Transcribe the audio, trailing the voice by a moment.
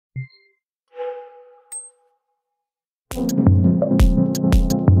Welcome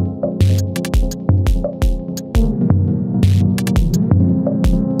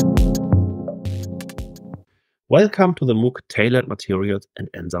to the MOOC Tailored Materials and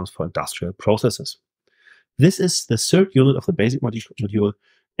Enzymes for Industrial Processes. This is the third unit of the basic module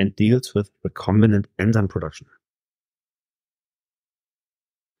and deals with recombinant enzyme production.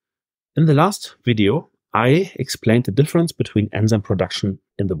 In the last video, I explained the difference between enzyme production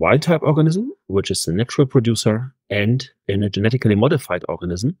in the wild-type organism, which is the natural producer, and in a genetically modified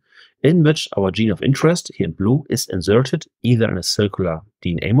organism, in which our gene of interest, here in blue, is inserted either in a circular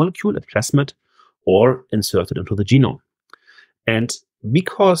DNA molecule, a plasmid, or inserted into the genome. And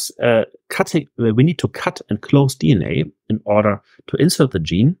because we need to cut and close DNA in order to insert the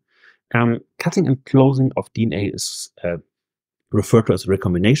gene, cutting and closing of DNA is referred to as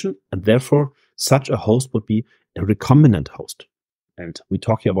recombination, and therefore such a host would be a recombinant host. And we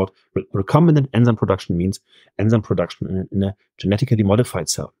talk here about recombinant enzyme production means enzyme production in a genetically modified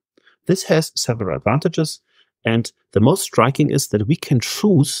cell. This has several advantages, and the most striking is that we can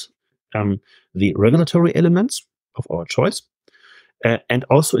choose the regulatory elements of our choice and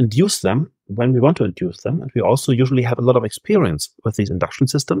also induce them when we want to induce them. And we also usually have a lot of experience with these induction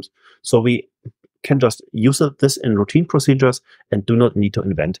systems. So we can just use this in routine procedures and do not need to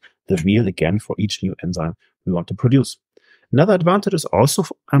invent the wheel again for each new enzyme we want to produce. Another advantage is also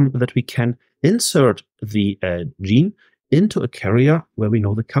that we can insert the gene into a carrier where we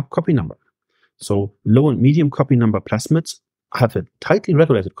know the copy number. So low and medium copy number plasmids have a tightly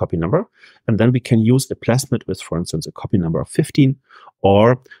regulated copy number, and then we can use a plasmid with, for instance, a copy number of 15,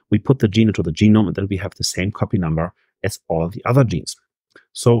 or we put the gene into the genome and then we have the same copy number as all the other genes.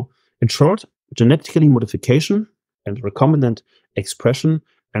 So in short, genetically modification and recombinant expression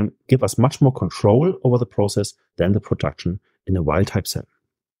give us much more control over the process than the production in a wild-type cell.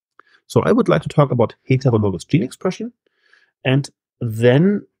 So I would like to talk about heterologous gene expression and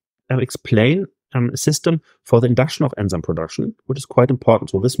then explain a system for the induction of enzyme production, which is quite important.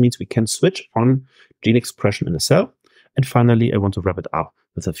 So this means we can switch on gene expression in a cell. And finally, I want to wrap it up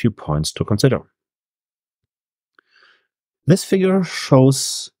with a few points to consider. This figure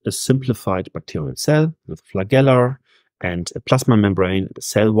shows a simplified bacterial cell with flagella and a plasma membrane and a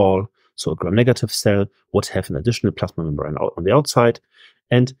cell wall. So a gram-negative cell would have an additional plasma membrane on the outside.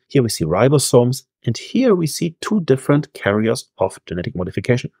 And here we see ribosomes. And here we see two different carriers of genetic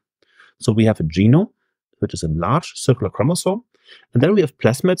modification. So we have a genome, which is a large circular chromosome, and then we have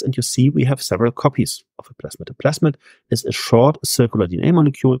plasmids, and you see we have several copies of a plasmid. A plasmid is a short circular DNA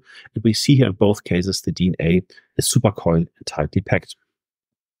molecule, and we see here in both cases the DNA is supercoiled and tightly packed.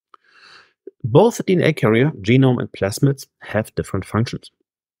 Both the DNA carrier, genome, and plasmids have different functions.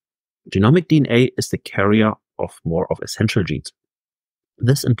 Genomic DNA is the carrier of more of essential genes.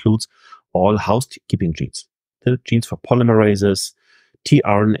 This includes all housekeeping genes, the genes for polymerases,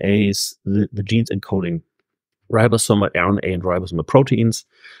 tRNAs, the genes encoding ribosomal RNA and ribosomal proteins,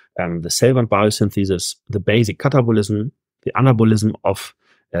 the cell-bound biosynthesis, the basic catabolism, the anabolism of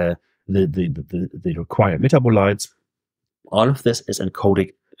the required metabolites. All of this is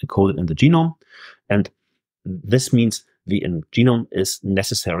encoded in the genome, and this means the genome is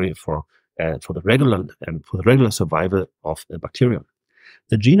necessary for the regular survival of a bacterium.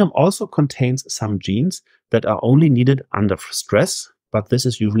 The genome also contains some genes that are only needed under stress, but this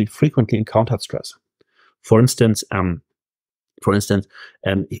is usually frequently encountered stress. For instance,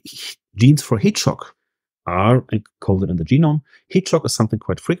 genes for heat shock are encoded in the genome. Heat shock is something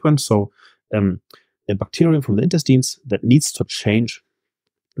quite frequent. So a bacterium from the intestines that needs to change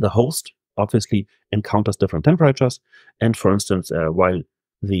the host obviously encounters different temperatures. And for instance, while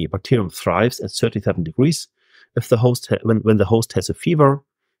the bacterium thrives at 37 degrees, if the host when the host has a fever,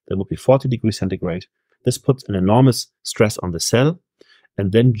 that would be 40 degrees centigrade. This puts an enormous stress on the cell.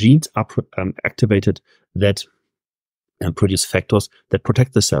 And then genes are activated that produce factors that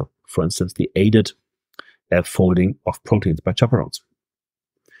protect the cell. For instance, the aided folding of proteins by chaperones.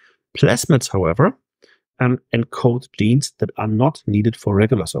 Plasmids, however, encode genes that are not needed for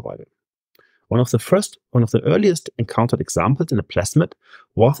regular survival. One of the earliest encountered examples in a plasmid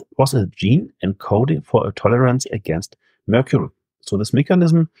was a gene encoding for a tolerance against mercury. So this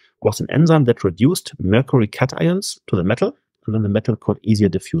mechanism was an enzyme that reduced mercury cations to the metal, and then the metal could easier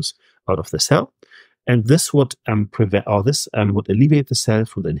diffuse out of the cell. And this would would alleviate the cell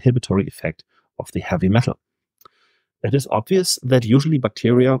from the inhibitory effect of the heavy metal. It is obvious that usually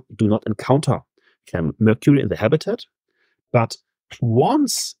bacteria do not encounter mercury in the habitat, but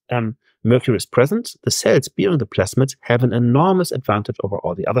once mercury is present, the cells bearing the plasmids have an enormous advantage over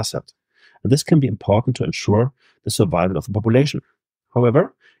all the other cells. And this can be important to ensure the survival of the population.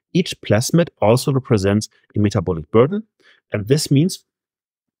 However, Each plasmid also represents a metabolic burden, and this means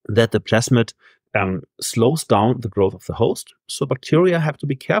that the plasmid slows down the growth of the host. So bacteria have to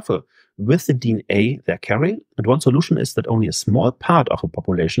be careful with the DNA they're carrying. And one solution is that only a small part of a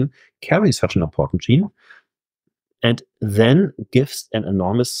population carries such an important gene, and then gives an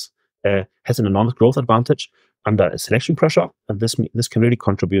enormous has an enormous growth advantage under a selection pressure, and this can really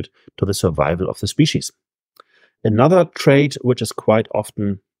contribute to the survival of the species. Another trait which is quite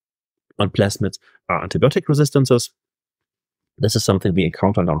often on plasmids are antibiotic resistances. This is something we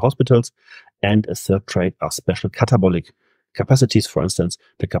encounter in our hospitals. And a third trait are special catabolic capacities, for instance,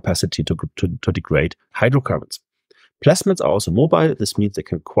 the capacity to degrade hydrocarbons. Plasmids are also mobile. This means they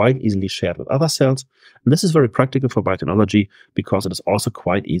can quite easily share with other cells. And this is very practical for biotechnology because it is also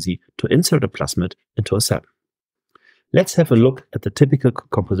quite easy to insert a plasmid into a cell. Let's have a look at the typical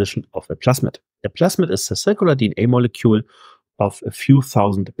composition of a plasmid. A plasmid is a circular DNA molecule of a few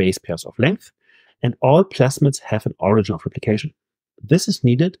thousand base pairs of length, and all plasmids have an origin of replication. This is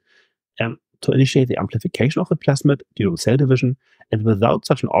needed to initiate the amplification of the plasmid during cell division, and without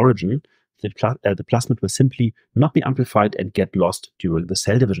such an origin, the plasmid will simply not be amplified and get lost during the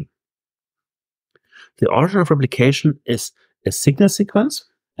cell division. The origin of replication is a signal sequence,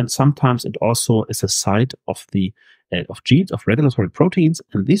 and sometimes it also is a site of genes of regulatory proteins,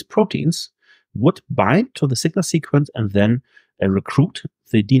 and these proteins would bind to the signal sequence and then recruit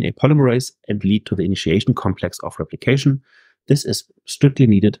the DNA polymerase and lead to the initiation complex of replication. This is strictly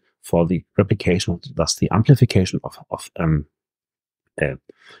needed for the replication, thus the amplification of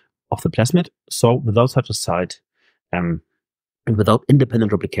the plasmid. So without such a site and without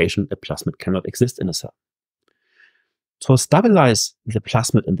independent replication, a plasmid cannot exist in a cell. To stabilize the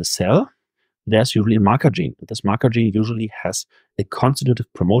plasmid in the cell, there's usually a marker gene. This marker gene usually has a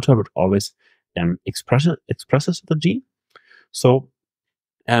constitutive promoter which always expresses the gene. So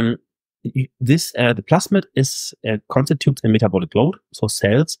the plasmid constitutes a metabolic load. So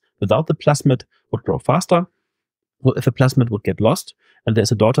cells without the plasmid would grow faster. Well, if a plasmid would get lost and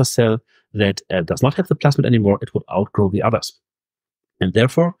there's a daughter cell that does not have the plasmid anymore, it would outgrow the others. And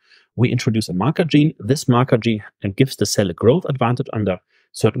therefore, we introduce a marker gene. This marker gene gives the cell a growth advantage under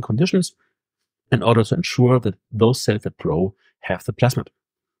certain conditions in order to ensure that those cells that grow have the plasmid.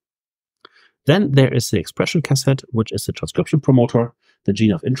 Then there is the expression cassette, which is the transcription promoter, the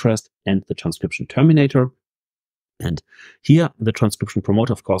gene of interest, and the transcription terminator. And here, the transcription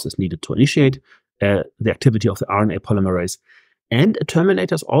promoter, of course, is needed to initiate the activity of the RNA polymerase. And a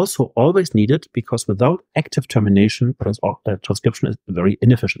terminator is also always needed because without active termination, transcription is very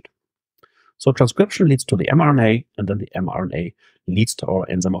inefficient. So transcription leads to the mRNA, and then the mRNA leads to our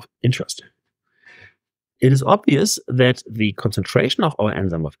enzyme of interest. It is obvious that the concentration of our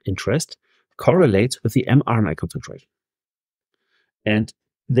enzyme of interest correlates with the mRNA concentration. And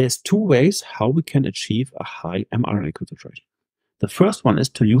there's two ways how we can achieve a high mRNA concentration. The first one is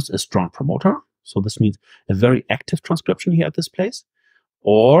to use a strong promoter. So this means a very active transcription here at this place.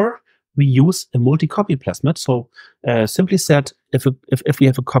 Or we use a multi-copy plasmid. So simply said, if we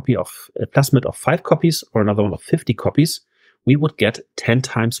have a copy of a plasmid of 5 copies or another one of 50 copies, we would get 10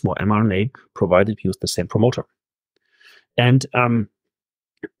 times more mRNA provided we use the same promoter. And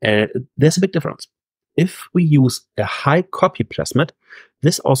there's a big difference. If we use a high copy plasmid,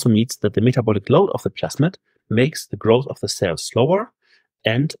 this also means that the metabolic load of the plasmid makes the growth of the cell slower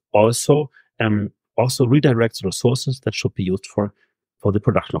and also redirects resources that should be used for the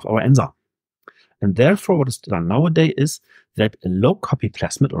production of our enzyme. And therefore, what is done nowadays is that a low copy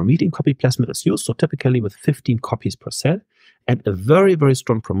plasmid or medium copy plasmid is used, so typically with 15 copies per cell, and a very, very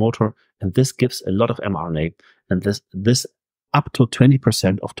strong promoter, and this gives a lot of mRNA, and this up to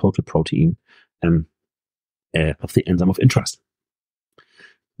 20% of total protein of the enzyme of interest.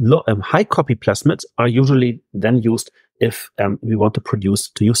 High copy plasmids are usually then used if we want to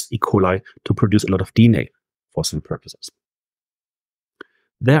use E. coli to produce a lot of DNA for some purposes.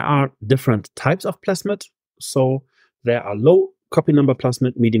 There are different types of plasmid. So there are low copy number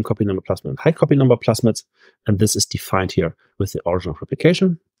plasmid, medium copy number plasmid, and high copy number plasmids. And this is defined here with the origin of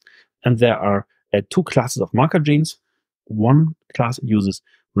replication. And there are 2 classes of marker genes. One class uses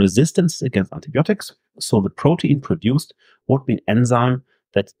resistance against antibiotics. So the protein produced would be an enzyme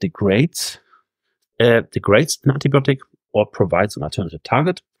that degrades an antibiotic or provides an alternative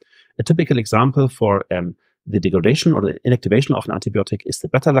target. A typical example for the degradation or the inactivation of an antibiotic is the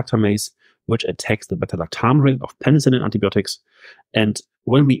beta-lactamase, which attacks the beta-lactam ring of penicillin antibiotics. And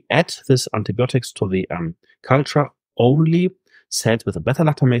when we add this antibiotics to the culture, only cells with a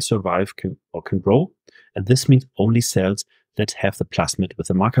beta-lactamase survive can grow. And this means only cells that have the plasmid with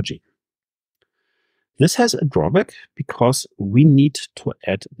the marker gene. This has a drawback because we need to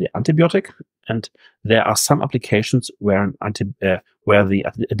add the antibiotic, and there are some applications where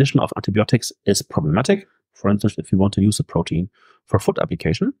the addition of antibiotics is problematic. For instance, if you want to use a protein for food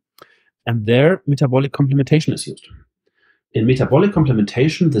application, and there metabolic complementation is used. In metabolic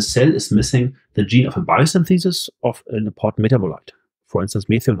complementation, the cell is missing the gene of a biosynthesis of an important metabolite, for instance,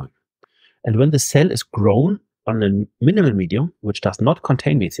 methionine. And when the cell is grown on a minimal medium, which does not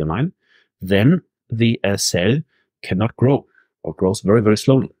contain methionine, then the cell cannot grow or grows very, very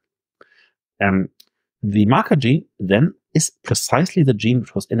slowly. The marker gene then is precisely the gene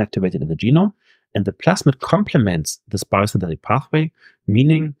which was inactivated in the genome, and the plasmid complements this biosynthetic pathway,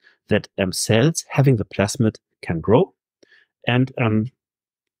 meaning that cells having the plasmid can grow. And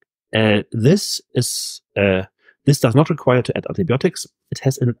this does not require to add antibiotics. It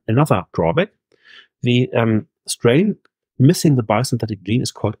has another drawback. The strain missing the biosynthetic gene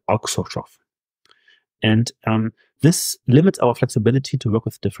is called auxotroph. And this limits our flexibility to work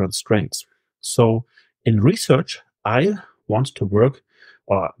with different strains. So in research, I want to work,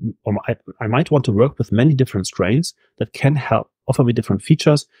 or I might want to work with many different strains that can help offer me different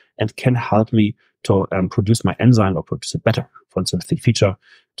features and can help me to produce my enzyme or produce it better. For instance, the feature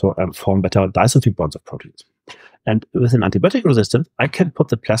to form better disulfide bonds of proteins. And with an antibiotic resistance, I can put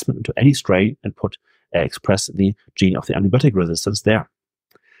the plasmid into any strain and express the gene of the antibiotic resistance there.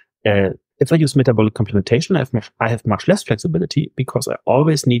 If I use metabolic complementation, I have much less flexibility because I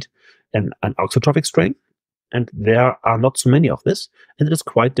always need an auxotrophic strain, and there are not so many of this, and it is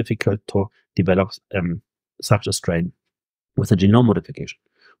quite difficult to develop such a strain with a genome modification.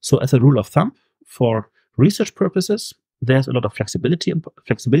 So as a rule of thumb, for research purposes, there's a lot of flexibility, and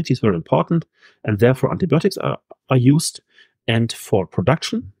flexibility is very important, and therefore antibiotics are used. And for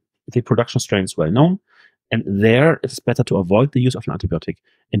production, the production strain is well known, and there it is better to avoid the use of an antibiotic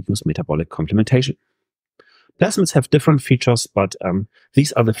and use metabolic complementation. Plasmids have different features, but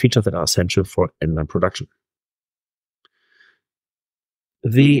these are the features that are essential for enzyme production.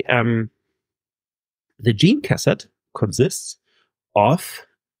 The gene cassette consists of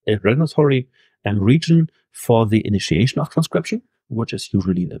a regulatory region for the initiation of transcription, which is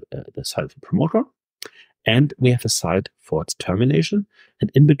usually the site of the promoter. And we have a site for its termination,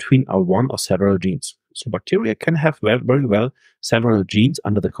 and in between are one or several genes. So bacteria can have very well several genes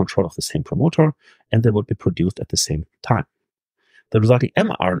under the control of the same promoter, and they would be produced at the same time. The resulting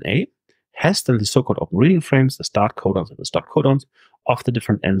mRNA has then the so-called open reading frames, the start codons and the stop codons of the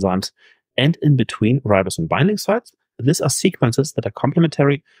different enzymes, and in between ribosome binding sites. These are sequences that are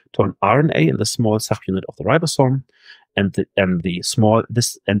complementary to an RNA in the small subunit of the ribosome, and the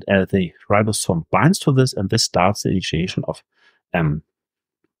ribosome binds to this, and this starts the initiation of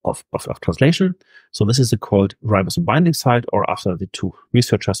translation. So this is called ribosome binding site, or after the two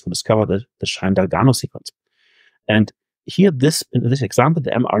researchers who discovered the Shine-Dalgarno sequence. And here, in this example,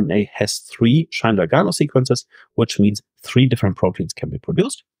 the mRNA has 3 Shine-Dalgarno sequences, which means 3 different proteins can be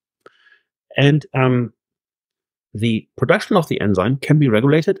produced. And the production of the enzyme can be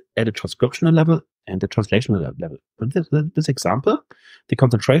regulated at a transcriptional level and a translational level. In this example, the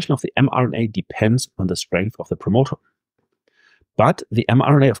concentration of the mRNA depends on the strength of the promoter. But the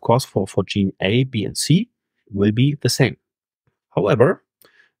mRNA, of course, for gene A, B, and C will be the same. However,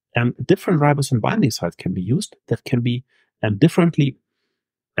 different ribosome binding sites can be used that can be differently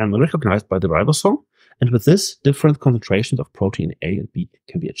recognized by the ribosome, and with this, different concentrations of protein A and B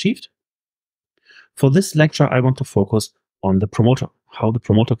can be achieved. For this lecture, I want to focus on the promoter, how the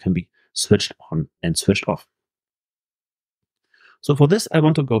promoter can be switched on and switched off. So for this, I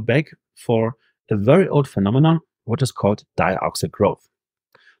want to go back for a very old phenomenon, what is called dioxide growth.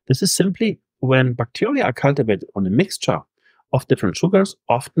 This is simply when bacteria are cultivated on a mixture of different sugars,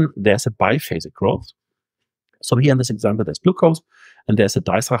 often there's a biphasic growth. So here in this example, there's glucose, and there's a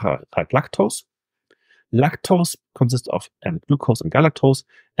disaccharide lactose. Lactose consists of glucose and galactose,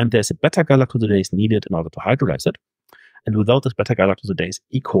 and there's a beta-galactosidase needed in order to hydrolyze it. And without this beta-galactosidase,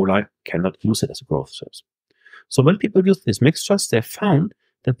 E. coli cannot use it as a growth source. So when people use these mixtures, they found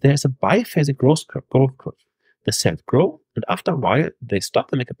that there's a biphasic growth curve. The cells grow, and after a while, they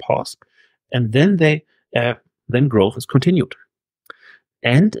stop, they make a pause, and then then growth is continued.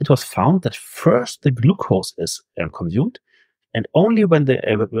 And it was found that first the glucose is consumed, and only when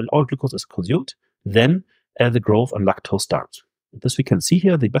all glucose is consumed, then the growth on lactose starts. This we can see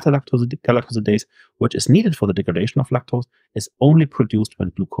here, the beta-galactosidase, which is needed for the degradation of lactose, is only produced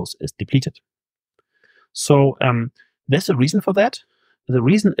when glucose is depleted. So there's a reason for that. The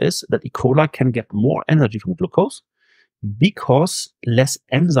reason is that E. coli can get more energy from glucose because less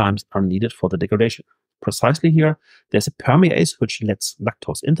enzymes are needed for the degradation. precisely here. There's a permease which lets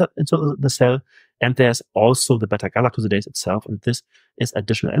lactose into the cell, and there's also the beta-galactosidase itself, and this is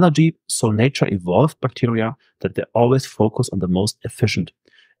additional energy. So nature evolved bacteria that they always focus on the most efficient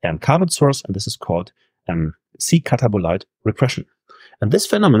carbon source, and this is called C-catabolite repression. And this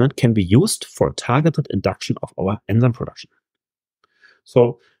phenomenon can be used for targeted induction of our enzyme production.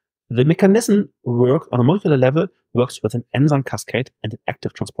 So the mechanism works on a molecular level, works with an enzyme cascade and an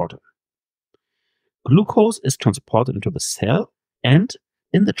active transporter. Glucose is transported into the cell, and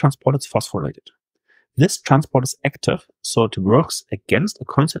in the transport it's phosphorylated. This transport is active, so it works against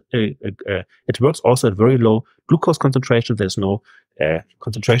it works also at very low glucose concentration. There's no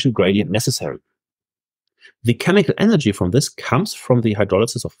concentration gradient necessary. The chemical energy from this comes from the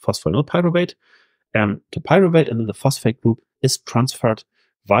hydrolysis of phosphoryl pyruvate to pyruvate, and then the phosphate group is transferred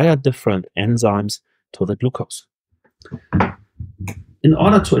via different enzymes to the glucose. In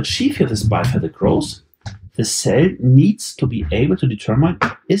order to achieve here this biophatic growth, the cell needs to be able to determine,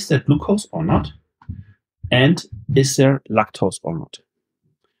 is there glucose or not, and is there lactose or not.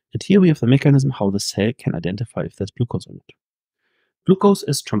 And here we have the mechanism how the cell can identify if there's glucose or not. Glucose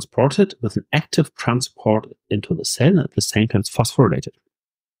is transported with an active transport into the cell, and at the same time it's phosphorylated.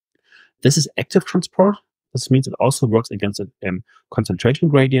 This is active transport. This means it also works against a concentration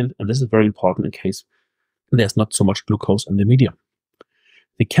gradient, and this is very important in case there's not so much glucose in the medium.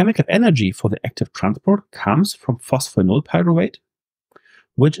 The chemical energy for the active transport comes from phosphoryl pyruvate,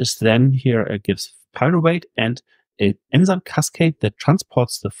 which is then here gives pyruvate and an enzyme cascade that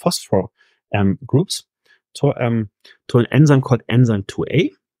transports the phosphor groups to an enzyme called enzyme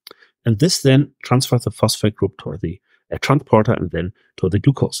 2A, and this then transfers the phosphate group to the transporter and then to the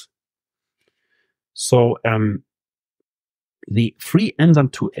glucose. So the free enzyme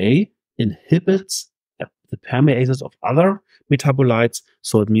 2A inhibits the permeases of other metabolites,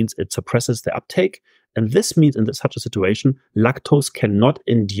 so it means it suppresses the uptake, and this means in such a situation lactose cannot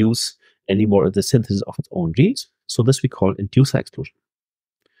induce anymore the synthesis of its own genes, so this we call inducer exclusion.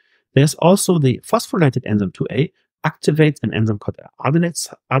 There's also the phosphorylated enzyme 2A activates an enzyme called adenylate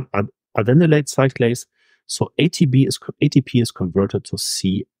cyclase, so ATP is converted to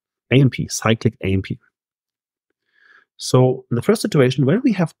CAMP, cyclic AMP. So in the first situation, when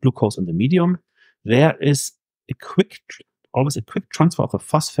we have glucose in the medium, there is always a quick transfer of the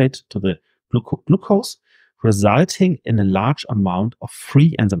phosphate to the glucose, resulting in a large amount of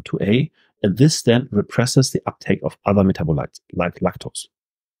free enzyme 2A, and this then represses the uptake of other metabolites like lactose.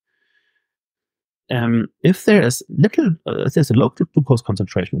 If there's a low glucose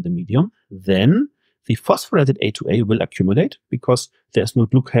concentration in the medium, then the phosphorylated A2A will accumulate because there's no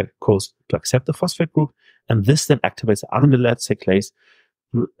glucose to accept the phosphate group, and this then activates the adenylate cyclase,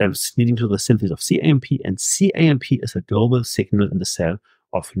 leading to the synthesis of CAMP, and CAMP is a global signal in the cell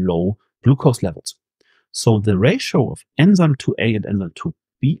of low glucose levels. So the ratio of enzyme 2A and enzyme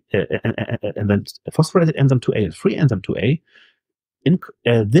 2B, and then phosphorylated enzyme 2A and free enzyme 2A,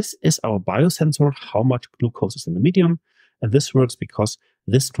 this is our biosensor, how much glucose is in the medium, and this works because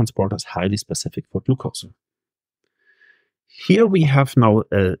this transporter is highly specific for glucose. Here we have now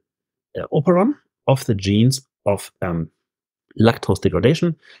an operon of the genes of lactose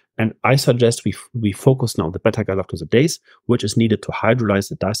degradation, and I suggest we focus now on the beta-galactosidase, which is needed to hydrolyze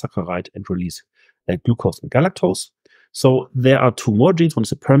the disaccharide and release glucose and galactose. So there are two more genes. One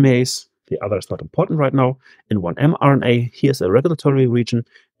is a permease, the other is not important right now. In one mRNA, here's a regulatory region,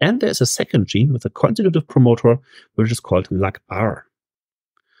 and there's a second gene with a constitutive promoter, which is called LAC-R.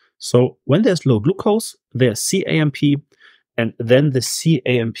 So when there's low glucose, there's CAMP, and then the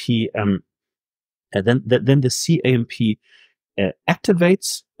CAMP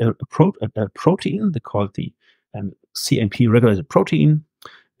activates a protein. They call it the CAMP regulated protein,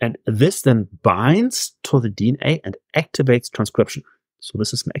 and this then binds to the DNA and activates transcription. So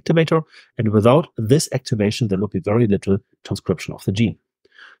this is an activator, and without this activation, there will be very little transcription of the gene.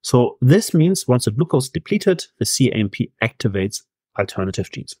 So this means once the glucose is depleted, the CAMP activates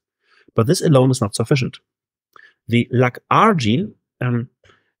alternative genes. But this alone is not sufficient. The LAC-R gene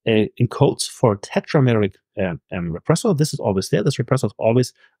encodes for tetrameric repressor. This is always there. This repressor is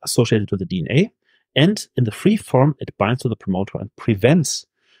always associated with the DNA, and in the free form, it binds to the promoter and prevents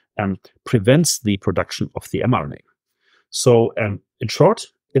the production of the mRNA. So in short,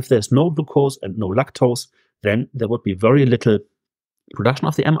 if there's no glucose and no lactose, then there would be very little production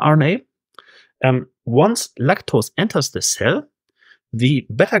of the mRNA. Once lactose enters the cell, the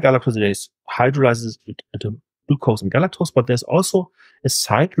beta-galactosidase hydrolyzes it into glucose and galactose, but there's also a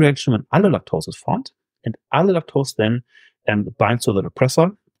side reaction when allolactose is formed, and allolactose then binds to the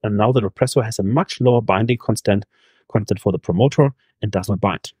repressor, and now the repressor has a much lower binding constant for the promoter and does not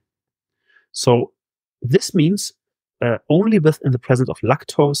bind. So This means only within the presence of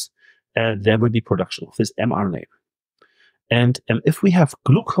lactose, there will be production of this mRNA. And if we have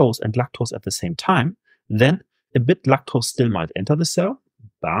glucose and lactose at the same time, then a bit lactose still might enter the cell,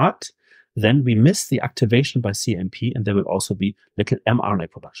 but then we miss the activation by cAMP, and there will also be little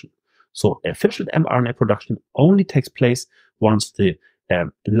mRNA production. So efficient mRNA production only takes place once the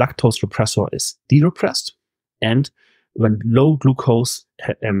lactose repressor is derepressed, and when low glucose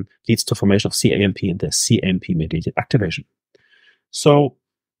leads to formation of cAMP and the cAMP-mediated activation. So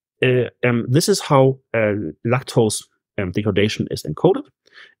this is how lactose degradation is encoded.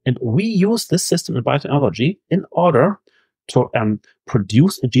 And we use this system in biotechnology in order to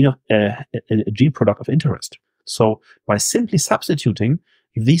produce a gene product of interest. So by simply substituting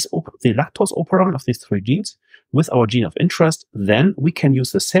the lactose operon of these three genes with our gene of interest, then we can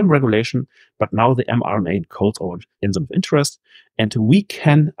use the same regulation, but now the mRNA encodes our enzyme of interest, and we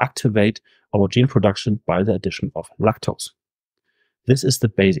can activate our gene production by the addition of lactose. This is the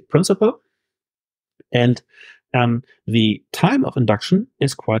basic principle. And the time of induction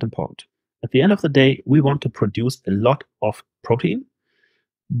is quite important. At the end of the day, we want to produce a lot of protein,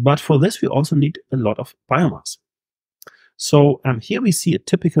 but for this, we also need a lot of biomass. So here we see a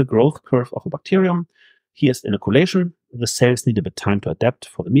typical growth curve of a bacterium. Here's inoculation. The cells need a bit of time to adapt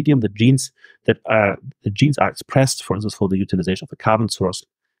for the medium. The genes are expressed, for instance, for the utilization of the carbon source,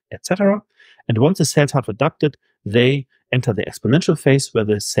 etc. And once the cells have adapted, they enter the exponential phase where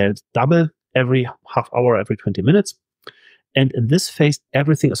the cells double every half hour, every 20 minutes. And in this phase,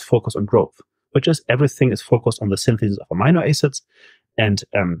 everything is focused on growth, which is everything is focused on the synthesis of amino acids and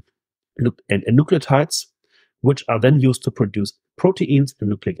nucleotides, which are then used to produce proteins and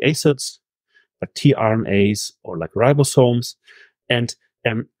nucleic acids, like tRNAs or like ribosomes. And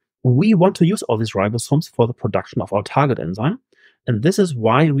we want to use all these ribosomes for the production of our target enzyme. And this is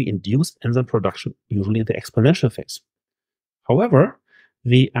why we induce enzyme production usually in the exponential phase. However,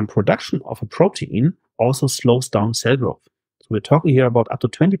 the production of a protein also slows down cell growth. So we're talking here about up to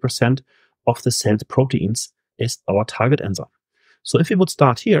 20% of the cell's proteins is our target enzyme. So if we would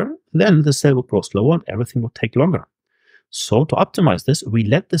start here, then the cell would grow slower and everything would take longer. So to optimize this, we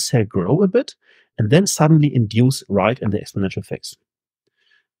let the cell grow a bit and then suddenly induce right in the exponential phase.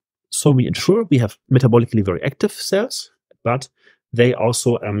 So we ensure we have metabolically very active cells, but they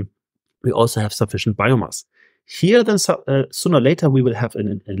also we also have sufficient biomass. Here, then sooner or later, we will have a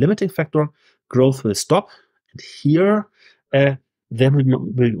limiting factor. Growth will stop. And here, there will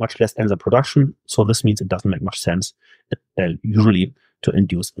be much less enzyme production. So this means it doesn't make much sense usually to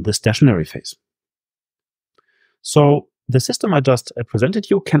induce the stationary phase. So the system I just presented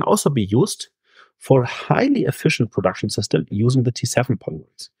you can also be used for a highly efficient production system using the T7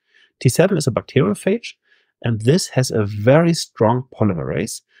 polymerase. T7 is a bacteriophage, and this has a very strong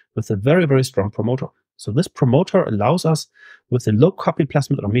polymerase with a very, very strong promoter. So this promoter allows us with a low copy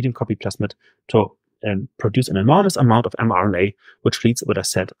plasmid or medium copy plasmid to produce an enormous amount of mRNA, which leads, what I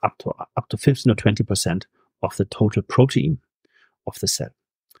said, up to 15 or 20% of the total protein of the cell.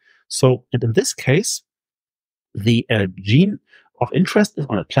 So, and in this case, the gene of interest is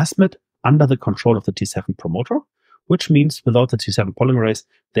on a plasmid under the control of the T7 promoter, which means without the T7 polymerase,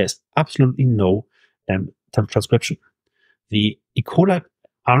 there's absolutely no transcription. The E. coli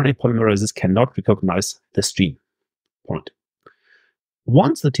RNA polymerases cannot recognize this gene. Point.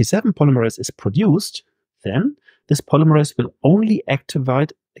 Once the T7 polymerase is produced, then this polymerase will only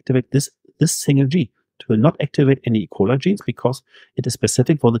activate this single gene. It will not activate any E. coli genes because it is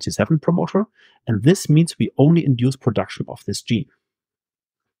specific for the T7 promoter, and this means we only induce production of this gene.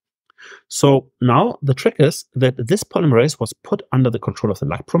 So now the trick is that this polymerase was put under the control of the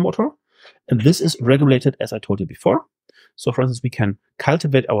LAC promoter, and this is regulated, as I told you before. So for instance, we can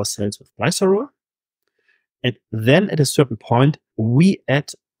cultivate our cells with glycerol, and then at a certain point, we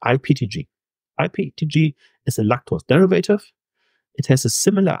add IPTG. IPTG is a lactose derivative. It has a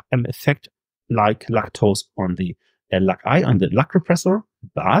similar effect like lactose on the LAC-I, on the LAC repressor,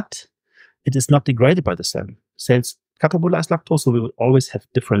 but it is not degraded by the cell. Cells catabolize lactose, so we will always have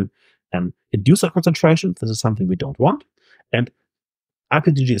different inducer concentrations. This is something we don't want. And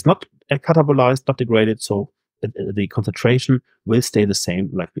IPTG is not catabolized, not degraded, so the concentration will stay the same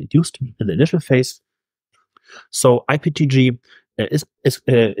like we induced in the initial phase. So IPTG is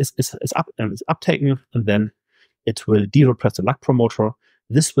uptaken, and then it will derepress the LAC promoter.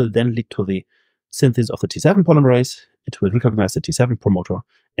 This will then lead to the synthesis of the T7 polymerase. It will recognize the T7 promoter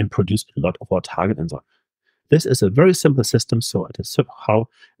and produce a lot of our target enzyme. This is a very simple system, so it is how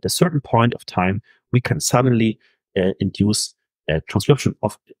at a certain point of time we can suddenly induce transcription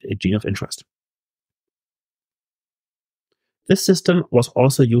of a gene of interest. This system was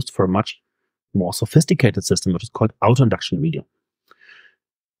also used for much more sophisticated system, which is called autoinduction medium.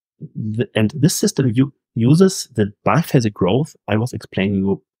 And this system uses the biphasic growth I was explaining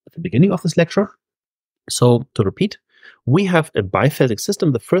you at the beginning of this lecture. So to repeat, we have a biphasic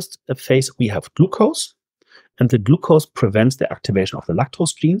system. The first phase, we have glucose, and the glucose prevents the activation of the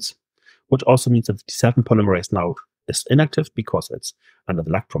lactose genes, which also means that the T7 polymerase now is inactive because it's under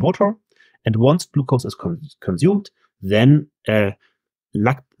the lac promoter. And once glucose is consumed, then the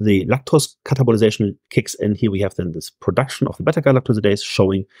lactose catabolization kicks in. Here we have then this production of the beta-galactosidase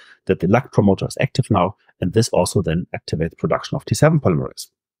showing that the lac promoter is active now, and this also then activates production of T7 polymerase.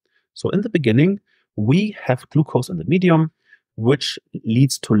 So in the beginning, we have glucose in the medium, which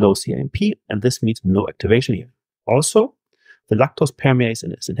leads to low cAMP, and this means no activation here. Also, the lactose permease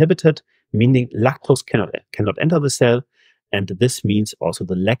is inhibited, meaning lactose cannot enter the cell, and this means also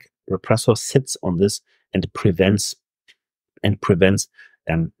the lac repressor sits on this and prevents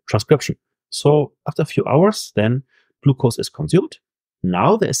transcription. So after a few hours, then glucose is consumed.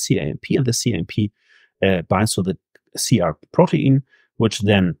 Now there is cAMP, and the cAMP binds to the CR protein, which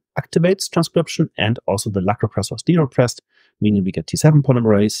then activates transcription, and also the lac repressor is derepressed, meaning we get T7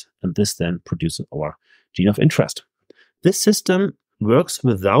 polymerase, and this then produces our gene of interest. This system works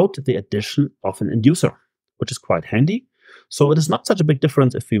without the addition of an inducer, which is quite handy. So it is not such a big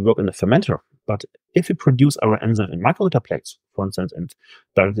difference if we work in a fermenter, but if we produce our enzyme in microliter plates, for instance, in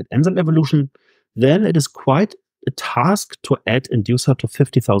directed enzyme evolution, then it is quite a task to add inducer to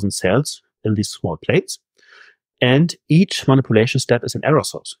 50,000 cells in these small plates. And each manipulation step is an error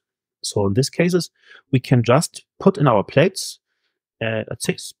source. So in these cases, we can just put in our plates at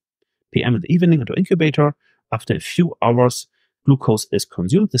 6 p.m. in the evening into incubator. After a few hours, glucose is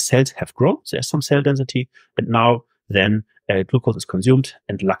consumed. The cells have grown. There's some cell density. And now then glucose is consumed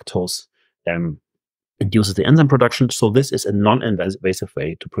and lactose induces the enzyme production. So this is a non-invasive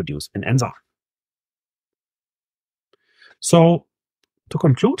way to produce an enzyme. So to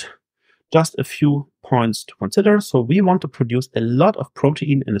conclude, just a few points to consider. So we want to produce a lot of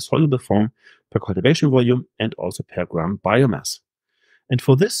protein in a soluble form per cultivation volume and also per gram biomass. And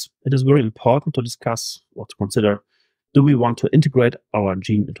for this, it is very important to discuss or to consider, do we want to integrate our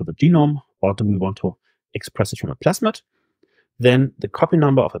gene into the genome, or do we want to express it from a plasmid? Then the copy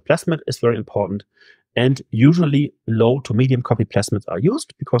number of a plasmid is very important. And usually low to medium copy plasmids are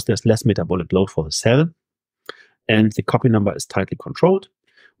used because there's less metabolic load for the cell. And the copy number is tightly controlled.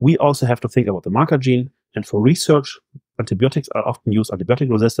 We also have to think about the marker gene. And for research, antibiotics are often used,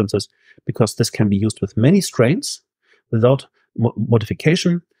 antibiotic resistances, because this can be used with many strains without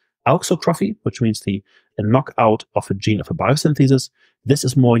modification. Auxotrophy, which means the knockout of a gene of a biosynthesis. This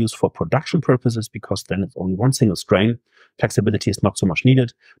is more used for production purposes because then it's only one single strain. Flexibility is not so much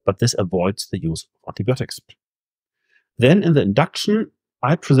needed, but this avoids the use of antibiotics. Then in the induction,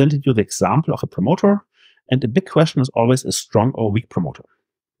 I presented you the example of a promoter, and the big question is always a strong or weak promoter.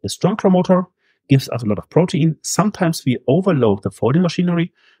 The strong promoter gives us a lot of protein. Sometimes we overload the folding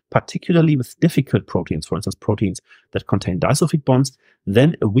machinery, particularly with difficult proteins, for instance, proteins that contain disulfide bonds.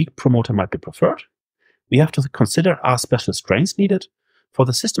 Then a weak promoter might be preferred. We have to consider, are special strains needed? For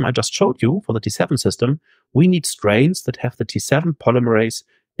the system I just showed you, for the T7 system, we need strains that have the T7 polymerase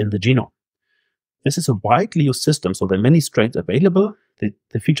in the genome. This is a widely used system, so there are many strains available.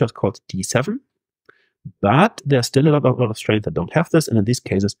 The feature is called T7, but there are still a lot of strains that don't have this, and in these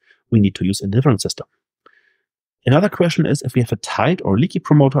cases, we need to use a different system. Another question is if we have a tight or leaky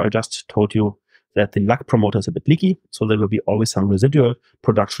promoter. I just told you that the lac promoter is a bit leaky, so there will be always some residual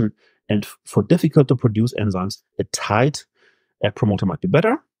production, and for difficult to produce enzymes, a tight promoter might be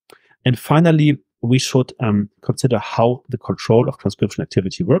better. And finally, we should consider how the control of transcription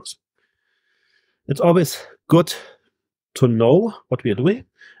activity works. It's always good to know what we are doing.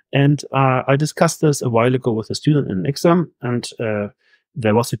 And I discussed this a while ago with a student in an exam, and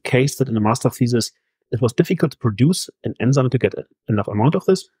there was a case that in a master thesis, it was difficult to produce an enzyme to get enough amount of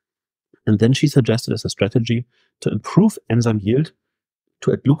this. And then she suggested as a strategy to improve enzyme yield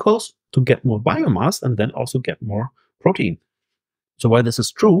to add glucose to get more biomass and then also get more protein. So why this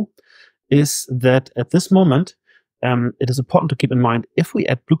is true is that at this moment, it is important to keep in mind, if we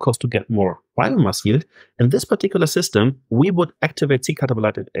add glucose to get more biomass yield, in this particular system, we would activate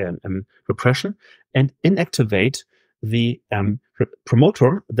C-catalytic repression and inactivate the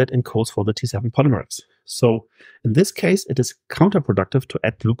promoter that encodes for the T7 polymerase. So in this case, it is counterproductive to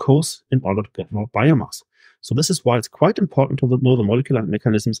add glucose in order to get more biomass. So this is why it's quite important to know the molecular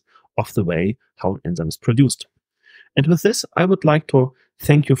mechanisms of the way how an enzyme is produced. And with this, I would like to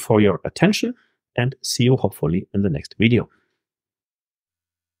thank you for your attention and see you hopefully in the next video.